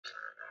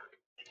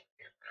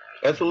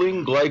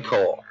Ethylene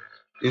glycol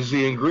is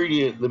the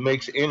ingredient that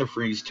makes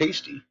antifreeze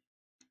tasty.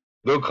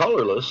 Though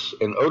colorless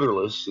and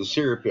odorless, the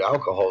syrupy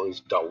alcohol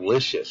is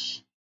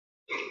delicious.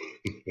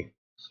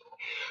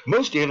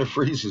 Most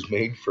antifreeze is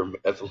made from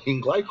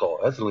ethylene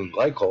glycol. Ethylene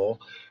glycol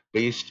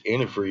based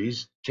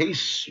antifreeze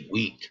tastes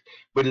sweet,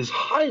 but is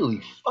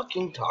highly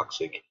fucking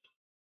toxic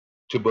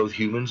to both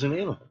humans and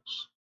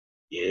animals.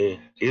 Yeah,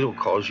 it'll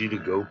cause you to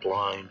go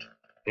blind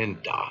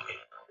and die,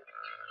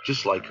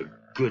 just like a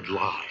good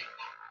lie.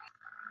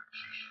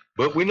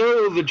 But we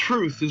know the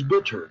truth is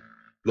bitter.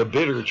 The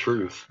bitter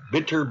truth.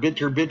 Bitter,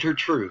 bitter, bitter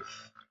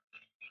truth.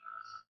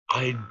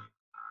 I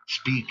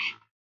speak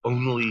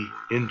only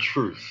in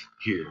truth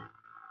here.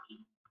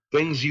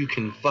 Things you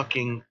can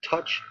fucking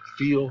touch,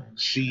 feel,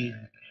 see,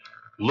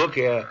 look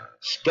at,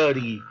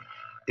 study,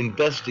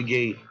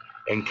 investigate,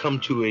 and come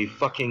to a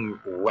fucking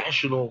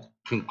rational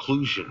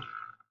conclusion.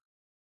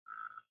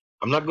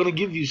 I'm not going to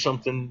give you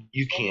something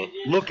you can't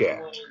look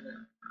at.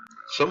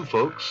 Some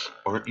folks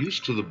aren't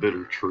used to the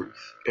bitter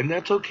truth, and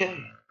that's okay.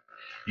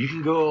 You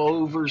can go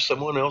over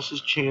someone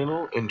else's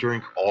channel and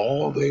drink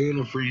all the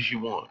antifreeze you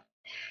want.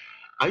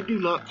 I do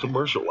not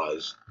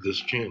commercialize this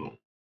channel.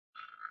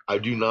 I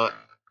do not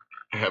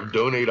have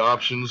donate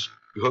options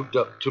hooked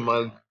up to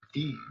my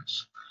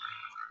feeds.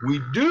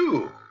 We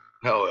do,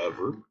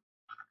 however,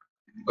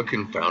 a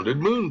confounded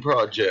moon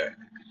project.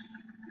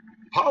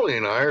 Polly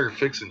and I are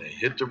fixing to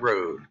hit the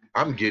road.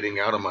 I'm getting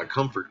out of my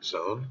comfort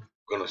zone.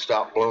 Gonna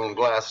stop blowing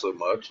glass so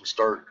much and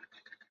start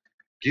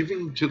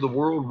giving to the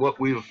world what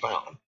we have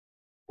found.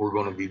 We're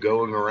going to be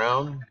going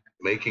around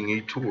making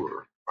a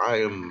tour. I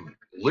am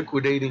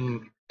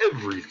liquidating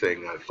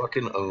everything I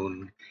fucking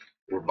own.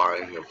 We're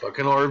buying a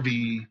fucking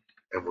RV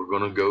and we're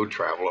going to go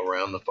travel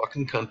around the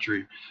fucking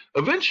country.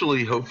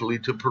 Eventually, hopefully,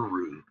 to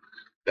Peru.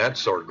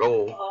 That's our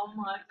goal. Oh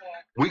my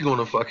God. We're going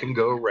to fucking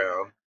go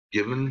around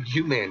giving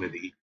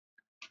humanity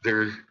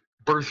their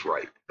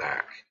birthright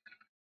back,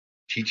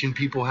 teaching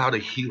people how to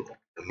heal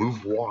and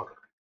move water.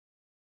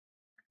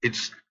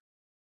 It's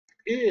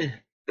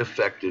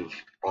effective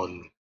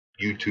on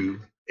YouTube,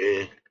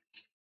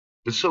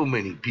 but so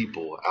many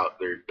people out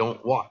there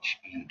don't watch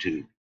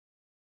YouTube,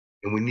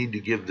 and we need to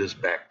give this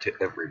back to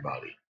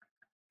everybody.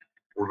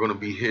 We're going to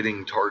be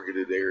hitting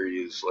targeted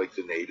areas like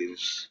the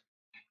natives.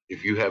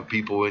 If you have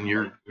people in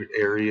your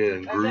area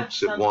and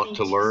groups that want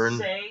to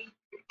learn,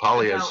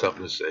 Polly has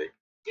something to say.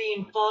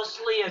 Being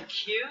falsely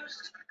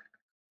accused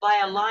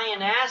by a lion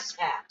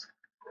asshat.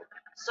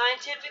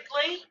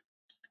 Scientifically,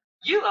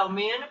 you owe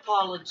me an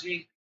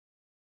apology.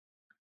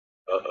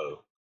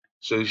 Uh-oh.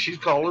 So she's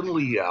calling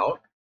Lee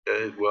out.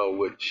 Well,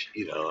 which,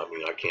 I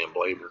mean, I can't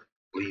blame her.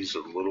 Lee's a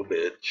little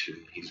bitch,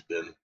 and he's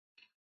been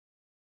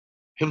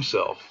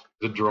himself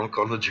the drunk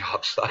on the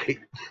job site.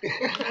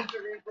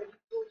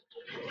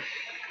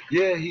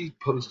 Yeah, he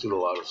posted a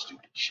lot of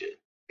stupid shit.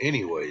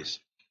 Anyways,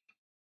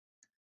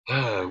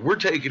 we're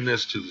taking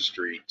this to the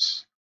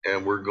streets,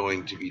 and we're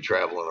going to be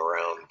traveling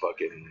around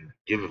fucking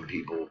giving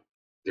people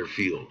their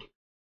field.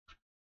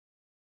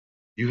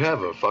 You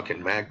have a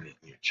fucking magnet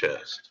in your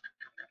chest.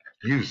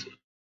 Use it.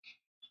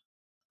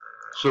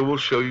 So we'll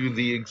show you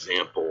the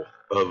example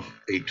of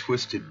a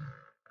twisted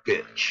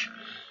bitch.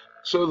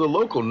 So the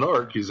local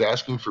narc is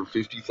asking for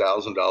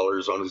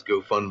 $50,000 on his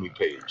GoFundMe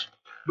page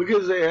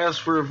because they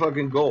asked for a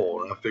fucking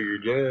goal. And I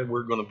figured, yeah,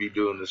 we're going to be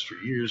doing this for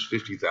years.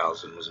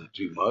 50,000 isn't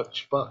too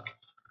much. Fuck.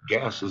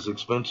 Gas is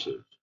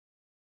expensive.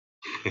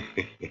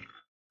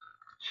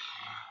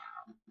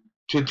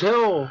 To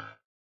tell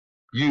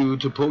you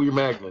to pull your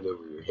magnet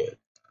over your head.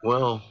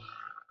 Well,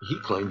 he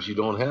claims you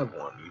don't have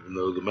one, even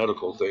though the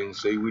medical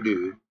things say we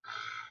do.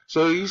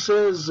 So he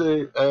says,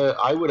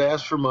 I would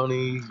ask for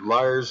money.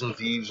 Liars and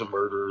thieves and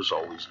murderers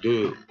always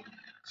do.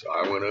 So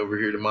I went over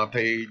here to my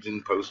page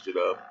and posted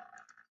up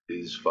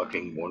his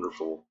fucking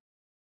wonderful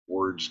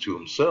words to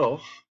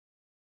himself.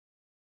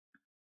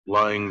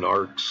 Lying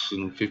narcs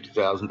and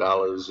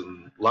 $50,000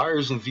 and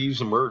liars and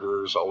thieves and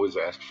murderers always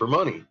ask for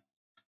money.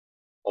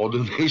 All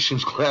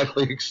donations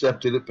gladly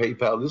accepted at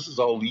PayPal. This is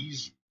all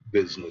Lee's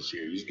business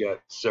here. He's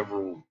got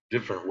several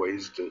different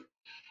ways to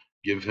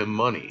give him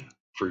money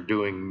for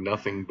doing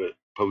nothing but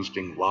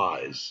posting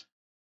lies.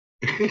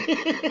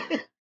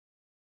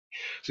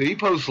 So he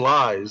posts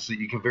lies that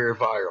you can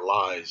verify are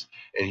lies,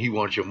 and he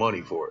wants your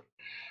money for it.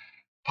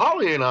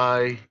 Polly and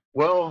I,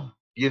 well,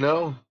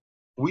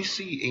 we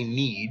see a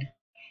need.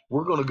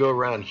 We're going to go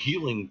around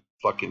healing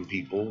fucking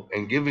people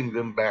and giving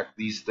them back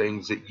these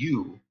things that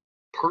you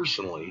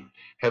personally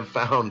have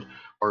found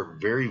are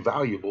very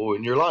valuable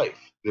in your life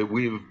that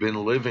we have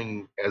been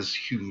living as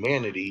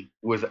humanity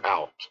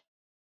without.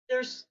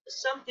 There's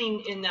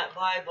something in that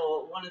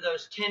Bible, one of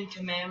those 10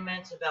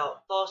 commandments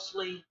about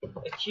falsely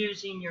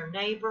accusing your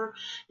neighbor.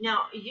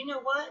 Now, you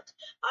know what?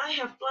 I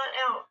have flat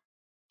out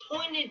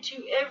pointed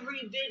to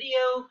every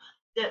video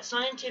that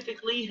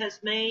Scientifically has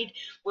made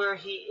where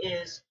he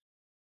is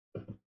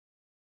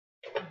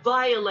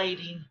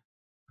violating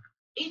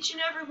each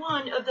and every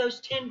one of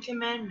those 10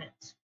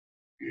 commandments.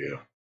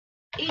 Yeah.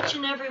 Each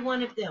and every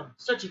one of them.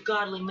 Such a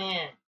godly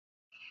man.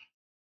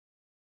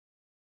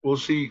 Well,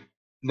 see,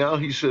 Now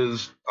he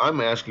says, I'm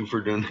asking for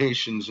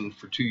donations, and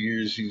for 2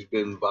 years he's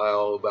been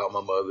vile about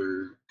my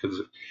mother.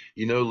 Because,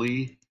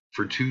 Lee,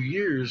 for 2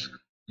 years,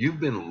 you've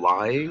been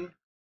lying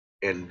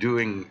and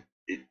doing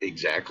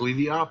exactly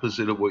the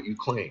opposite of what you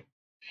claim.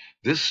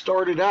 This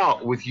started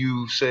out with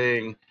you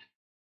saying,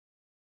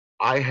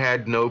 I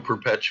had no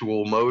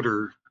perpetual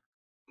motor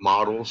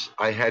models,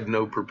 I had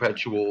no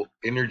perpetual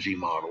energy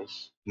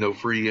models, no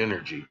free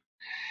energy.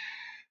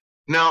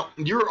 Now,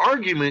 your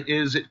argument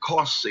is it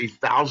costs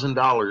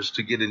 $1,000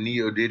 to get a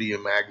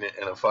neodymium magnet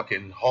and a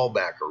fucking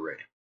Hallback array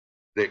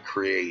that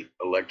create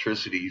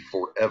electricity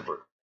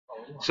forever.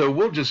 So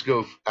we'll just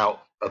go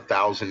out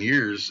 1,000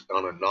 years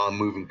on a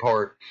non-moving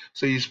part.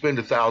 So you spend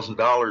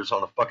 $1,000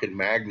 on a fucking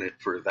magnet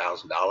for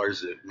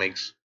 $1,000 that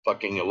makes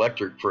fucking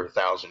electric for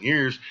 1,000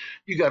 years.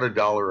 You got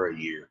 $1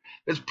 a year.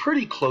 That's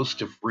pretty close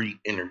to free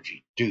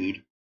energy,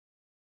 dude.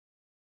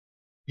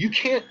 You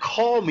can't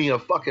call me a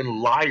fucking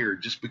liar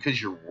just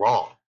because you're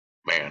wrong,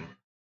 man.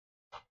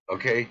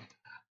 Okay?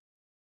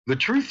 The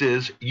truth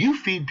is, you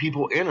feed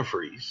people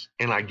antifreeze,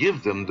 and I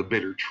give them the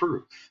bitter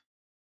truth.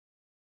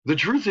 The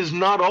truth is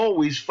not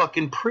always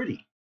fucking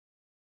pretty.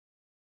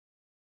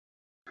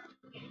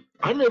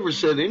 I never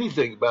said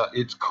anything about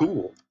it's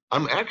cool.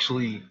 I'm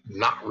actually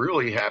not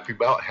really happy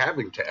about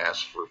having to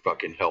ask for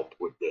fucking help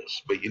with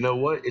this. But you know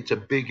what? It's a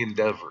big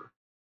endeavor.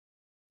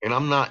 And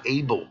I'm not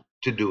able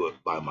to do it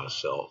by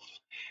myself.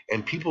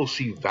 And people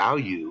see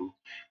value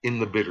in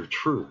the bitter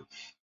truth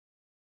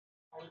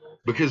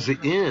because the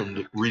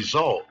end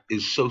result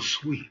is so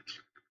sweet.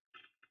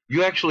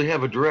 You actually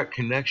have a direct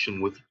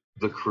connection with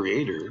the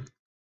Creator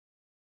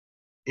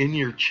in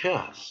your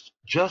chest,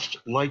 just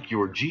like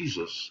your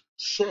Jesus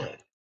said.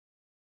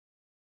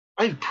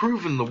 I've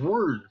proven the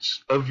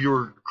words of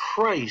your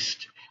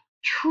Christ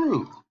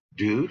true,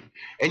 dude.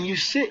 And you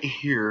sit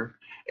here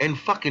and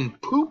fucking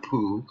poo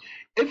poo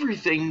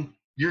everything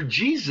your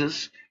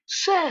Jesus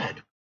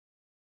said.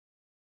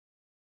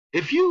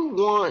 If you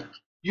want,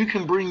 you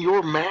can bring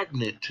your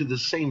magnet to the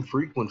same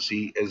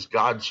frequency as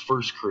God's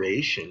first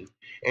creation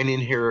and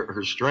inherit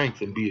her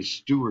strength and be a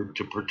steward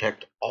to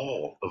protect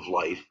all of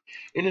life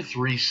in a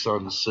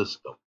three-sun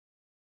system.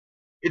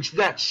 It's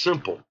that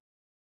simple.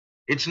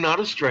 It's not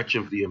a stretch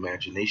of the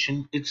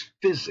imagination, it's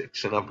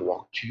physics, and I've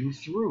walked you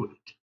through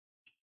it.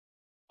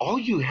 All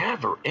you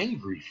have are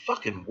angry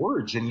fucking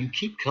words, and you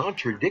keep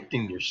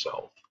contradicting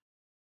yourself.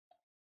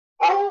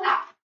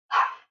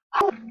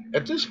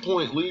 At this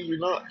point, Lee, you're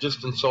not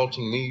just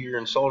insulting me, you're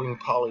insulting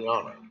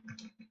Pollyanna.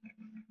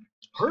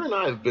 Her and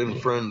I have been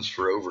friends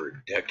for over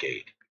a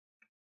decade.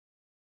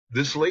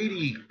 This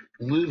lady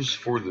lives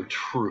for the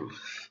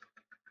truth.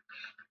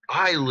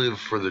 I live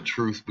for the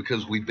truth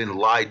because we've been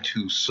lied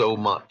to so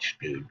much,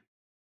 dude.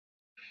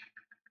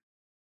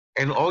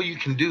 And all you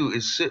can do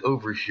is sit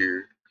over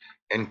here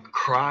and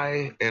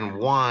cry and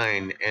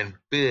whine and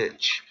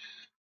bitch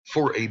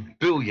for a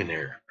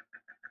billionaire.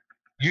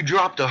 You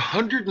dropped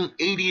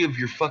 180 of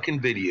your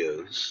fucking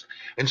videos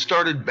and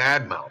started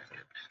bad mouthing.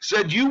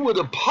 Said you would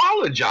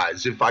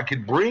apologize if I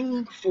could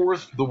bring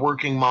forth the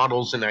working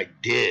models, and I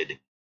did.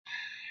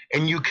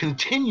 And you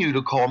continue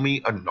to call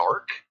me a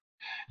narc?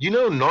 You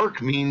know,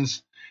 narc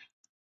means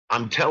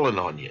I'm telling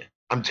on you.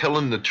 I'm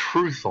telling the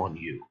truth on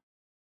you.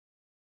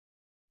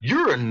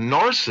 You're a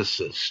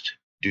narcissist,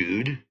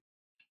 dude.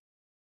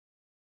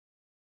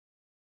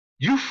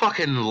 You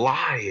fucking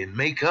lie and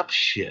make up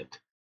shit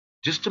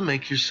just to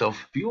make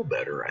yourself feel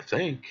better, I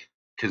think.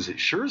 Because it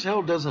sure as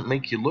hell doesn't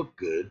make you look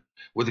good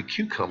with a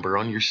cucumber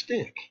on your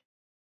stick.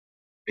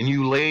 And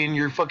you laying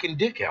your fucking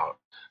dick out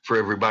for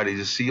everybody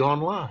to see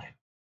online.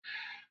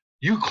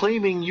 You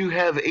claiming you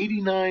have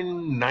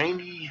 89,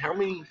 90, how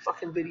many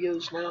fucking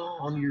videos now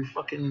on your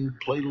fucking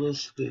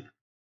playlist that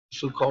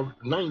so-called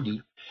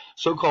 90,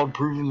 so-called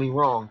proving me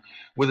wrong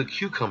with a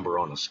cucumber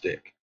on a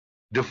stick,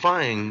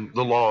 defying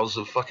the laws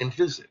of fucking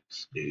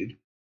physics, dude.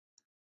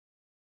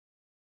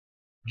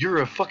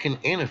 You're a fucking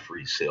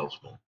antifreeze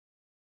salesman.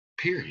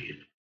 Period.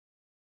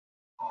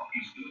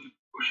 Obviously,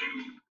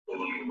 pushing,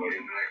 pulling away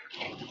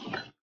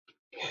back,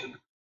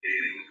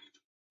 dating,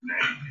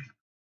 magnet.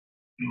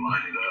 You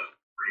line it up,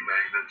 three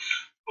magnets,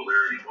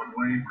 polarity one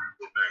way,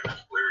 three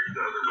magnets, polarity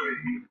the other way.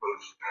 You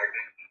post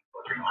magnet,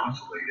 fucking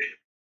oscillate it,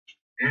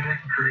 and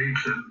it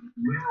creates a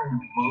literal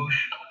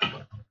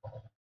motion,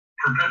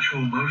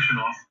 perpetual motion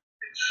off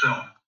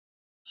itself.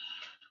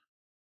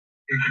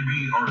 It could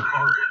be our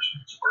car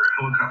engines, our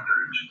helicopter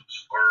engines,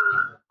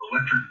 our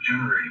electric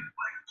generating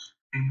plants.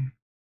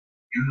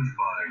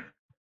 Unified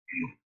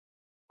field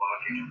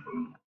blocking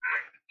both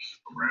magnets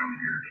around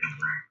your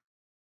brain.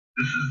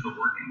 This is the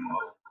working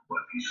model for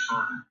what the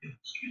sun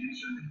is. It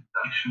is an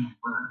induction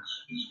furnace.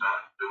 It is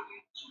not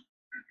buildings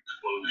with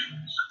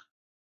explosions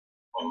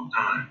all the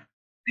time.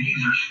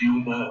 These are steel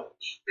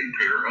balls. They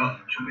pair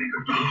up to make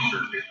a full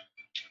circuit.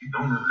 If you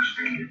don't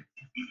understand it,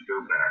 you need to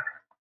go back.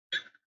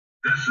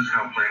 This is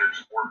how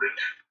planets orbit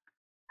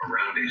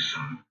around a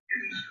sun. It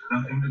has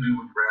nothing to do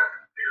with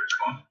gravity. They are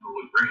taught to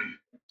look brain.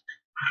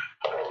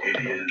 It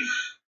is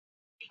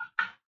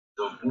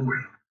the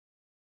void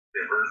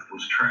that Earth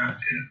was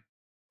trapped in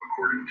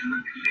according to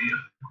the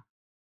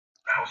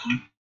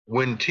museum.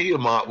 When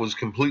Tiamat was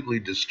completely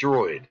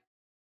destroyed,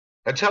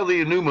 that's how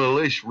the Enuma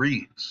Elish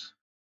reads.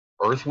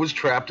 Earth was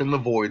trapped in the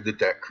void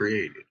that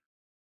created.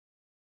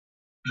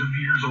 Of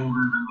years older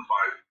than the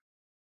Bible.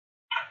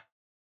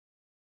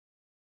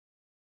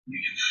 You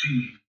can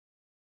see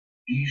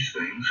these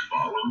things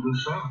follow the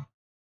sun.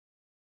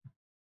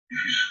 If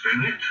you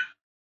spin it,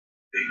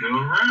 they go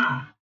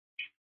around.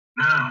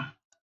 Now,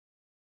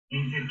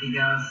 850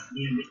 gas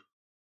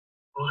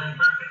holding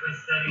perfectly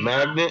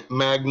steady.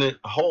 Magnet,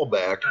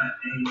 hallback,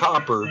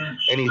 copper,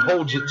 and he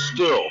holds it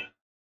still.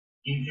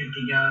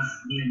 850 gas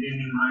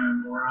neodymium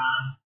iron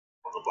boron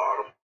on the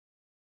bottom.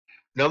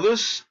 Now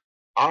this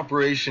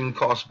operation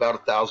costs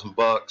about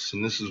 $1,000,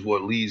 and this is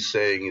what Lee's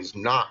saying is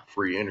not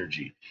free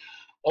energy.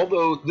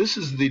 Although this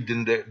is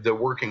the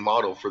working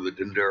model for the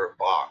Dendera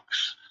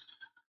box.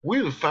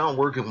 We have found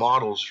working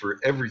models for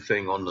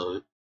everything on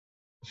the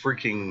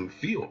freaking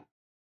field.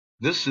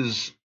 This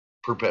is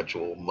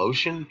perpetual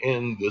motion,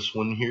 and this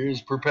one here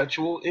is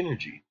perpetual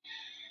energy.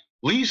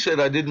 Lee said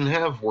I didn't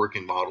have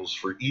working models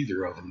for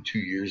either of them 2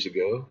 years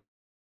ago.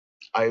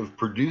 I've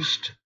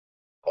produced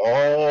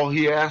all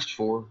he asked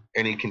for,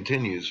 and he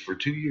continues for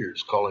 2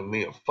 years calling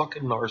me a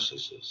fucking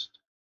narcissist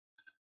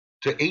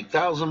to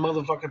 8,000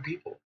 motherfucking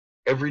people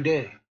every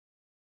day.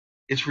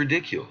 It's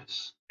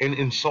ridiculous and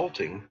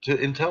insulting to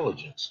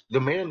intelligence. The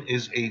man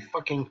is a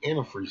fucking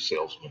antifreeze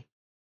salesman,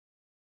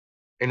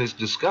 and it's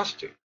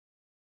disgusting.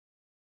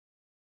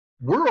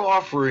 We're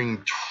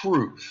offering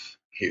truth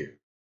here.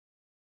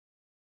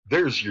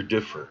 There's your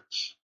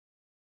difference.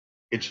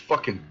 It's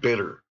fucking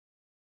bitter.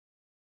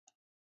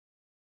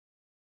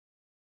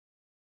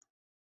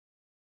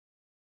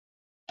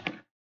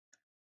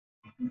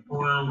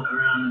 Boiled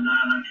around the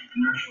dielectric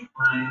inertial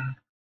plane.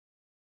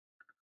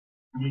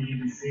 And as you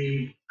can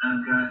see,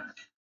 I've got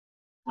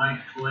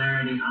light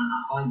polarity on the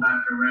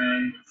hallback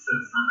array that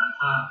sits on the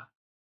top.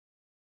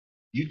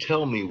 You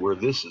tell me where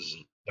this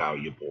isn't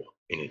valuable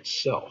in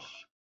itself.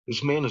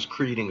 This man is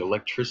creating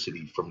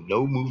electricity from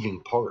no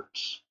moving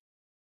parts.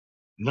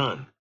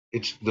 None.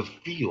 It's the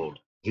field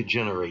that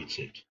generates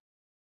it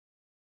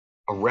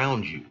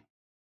around you.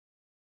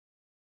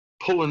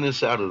 Pulling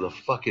this out of the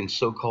fucking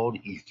so-called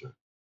ether.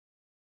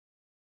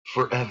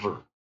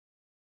 Forever.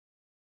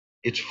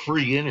 It's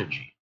free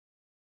energy.